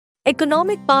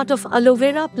economic part of aloe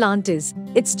vera plant is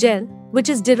its gel, which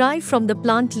is derived from the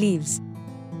plant leaves.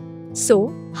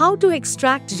 So, how to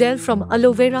extract gel from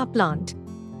aloe vera plant?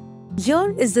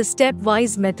 Here is the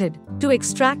step-wise method to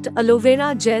extract aloe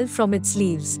vera gel from its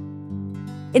leaves.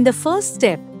 In the first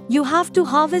step, you have to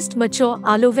harvest mature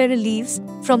aloe vera leaves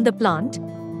from the plant.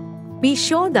 Be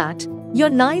sure that your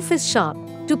knife is sharp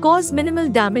to cause minimal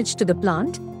damage to the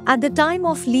plant at the time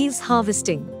of leaves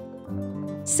harvesting.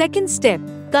 Second step,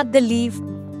 cut the leaf.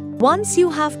 Once you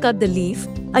have cut the leaf,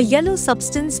 a yellow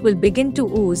substance will begin to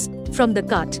ooze from the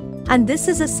cut, and this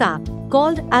is a sap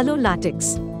called aloe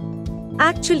latex.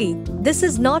 Actually, this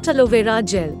is not aloe vera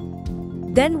gel.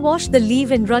 Then wash the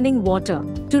leaf in running water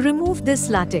to remove this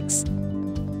latex.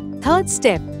 Third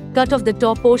step, cut off the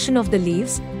top portion of the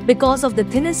leaves. Because of the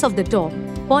thinness of the top,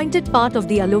 pointed part of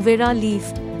the aloe vera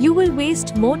leaf, you will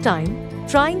waste more time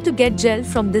trying to get gel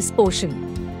from this portion.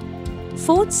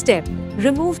 Fourth step,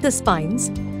 remove the spines.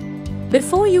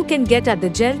 Before you can get at the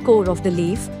gel core of the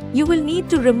leaf, you will need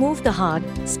to remove the hard,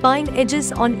 spine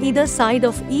edges on either side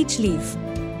of each leaf.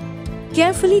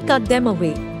 Carefully cut them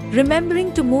away,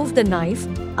 remembering to move the knife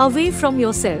away from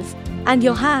yourself and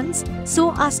your hands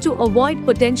so as to avoid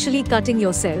potentially cutting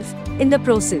yourself in the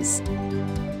process.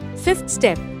 Fifth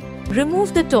step,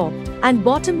 remove the top and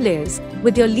bottom layers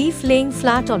with your leaf laying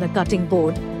flat on a cutting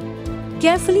board.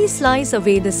 Carefully slice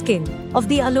away the skin of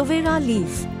the aloe vera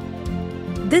leaf.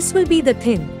 This will be the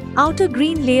thin, outer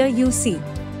green layer you see.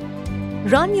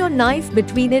 Run your knife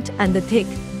between it and the thick,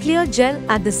 clear gel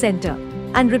at the center,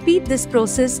 and repeat this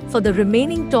process for the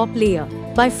remaining top layer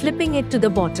by flipping it to the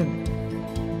bottom.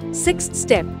 Sixth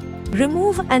step,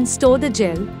 remove and store the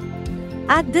gel.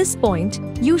 At this point,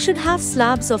 you should have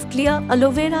slabs of clear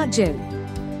aloe vera gel.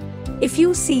 If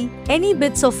you see any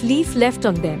bits of leaf left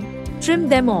on them, trim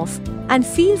them off and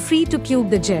feel free to cube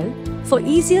the gel for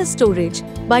easier storage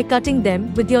by cutting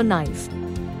them with your knife.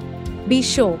 Be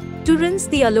sure to rinse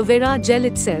the aloe vera gel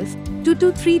itself 2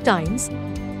 to 3 times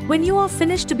when you are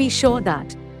finished to be sure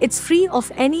that it's free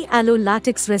of any aloe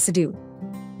latex residue.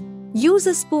 Use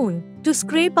a spoon to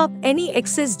scrape up any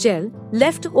excess gel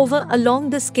left over along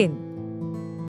the skin.